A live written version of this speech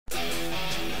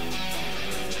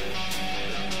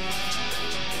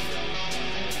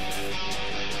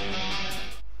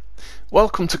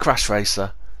Welcome to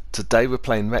CrashRacer. Today we're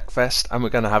playing Wreckfest and we're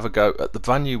going to have a go at the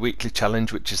brand new weekly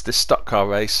challenge, which is this stock car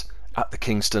race at the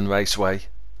Kingston Raceway.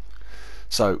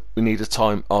 So we need a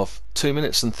time of 2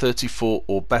 minutes and 34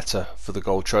 or better for the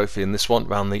gold trophy in this one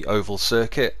round the oval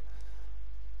circuit.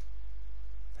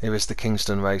 Here is the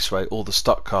Kingston Raceway, all the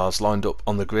stock cars lined up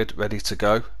on the grid ready to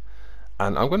go.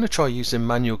 And I'm going to try using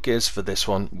manual gears for this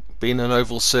one. Being an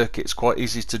oval circuit, it's quite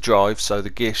easy to drive, so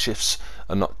the gear shifts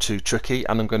are not too tricky,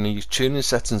 and I'm going to use tuning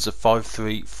settings of 5,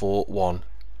 3, 4, 1.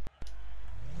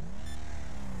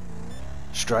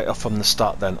 Straight off from the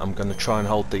start then, I'm going to try and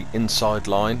hold the inside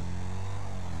line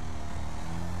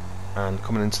and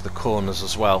coming into the corners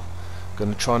as well. I'm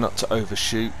going to try not to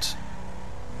overshoot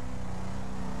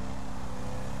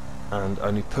and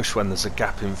only push when there's a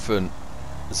gap in front.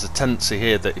 There's a tendency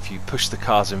here that if you push the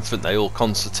cars in front, they all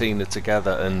concertina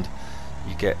together and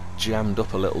you get jammed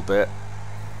up a little bit.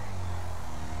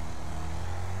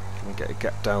 Can get a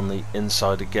gap down the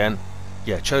inside again.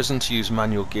 Yeah, chosen to use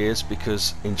manual gears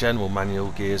because in general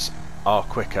manual gears are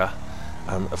quicker,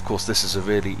 and of course this is a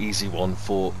really easy one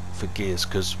for gears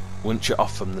because once you're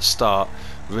off from the start,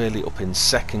 really up in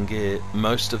second gear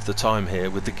most of the time here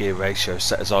with the gear ratio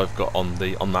set as I've got on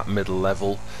that middle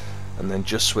level, and then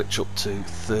just switch up to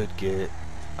third gear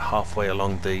halfway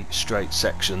along the straight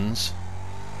sections.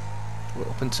 We're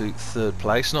up into third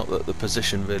place, not that the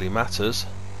position really matters,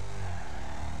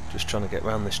 just trying to get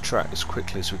around this track as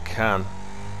quickly as we can.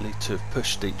 Need to have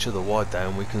pushed each other wide there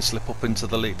and we can slip up into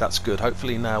the lead. That's good.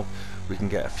 Hopefully now we can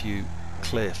get a few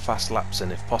clear fast laps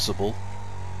in if possible.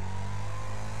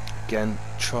 Again,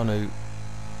 trying to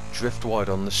drift wide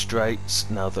on the straights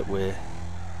now that we're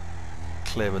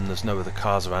clear and there's no other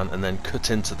cars around, and then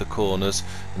cut into the corners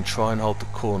and try and hold the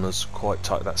corners quite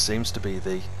tight. That seems to be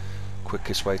the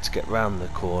quickest way to get round the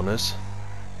corners.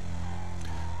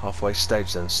 Halfway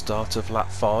stage then, start of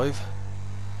lap 5,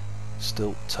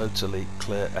 still totally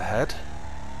clear ahead.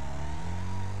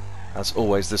 As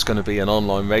always, there's going to be an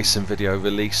online racing video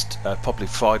released probably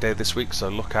Friday this week, so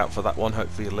look out for that one.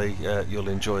 Hopefully you'll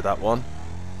enjoy that one.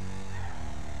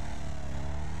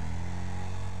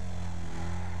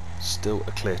 Still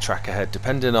a clear track ahead,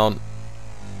 depending on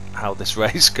how this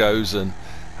race goes and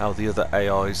how the other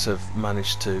AIs have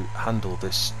managed to handle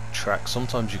this track.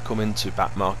 Sometimes you come into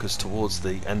back markers towards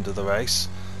the end of the race.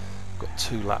 Got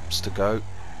 2 laps to go,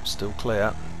 still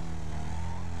clear.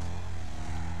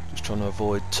 Just trying to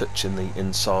avoid touching the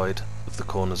inside of the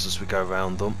corners as we go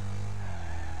around them.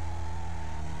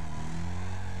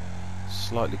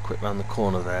 Slightly quick round the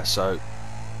corner there, so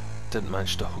didn't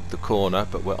manage to hook the corner,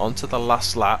 but we're on to the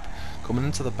last lap, coming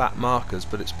into the back markers,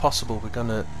 but it's possible we're going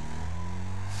to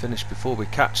finish before we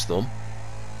catch them.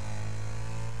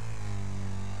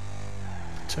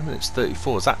 2 minutes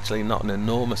 34 is actually not an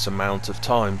enormous amount of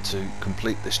time to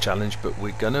complete this challenge, but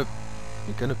we're gonna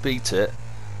beat it,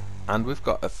 and we've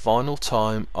got a final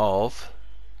time of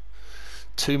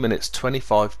 2 minutes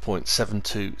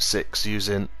 25.726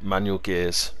 using manual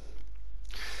gears.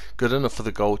 Good enough for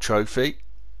the gold trophy,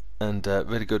 and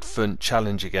really good fun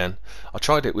challenge again. I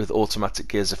tried it with automatic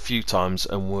gears a few times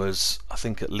and was, I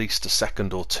think, at least a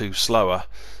second or 2 slower.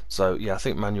 So yeah, I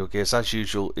think manual gears as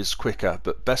usual is quicker,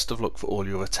 but best of luck for all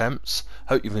your attempts.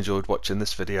 Hope you've enjoyed watching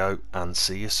this video and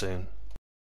see you soon.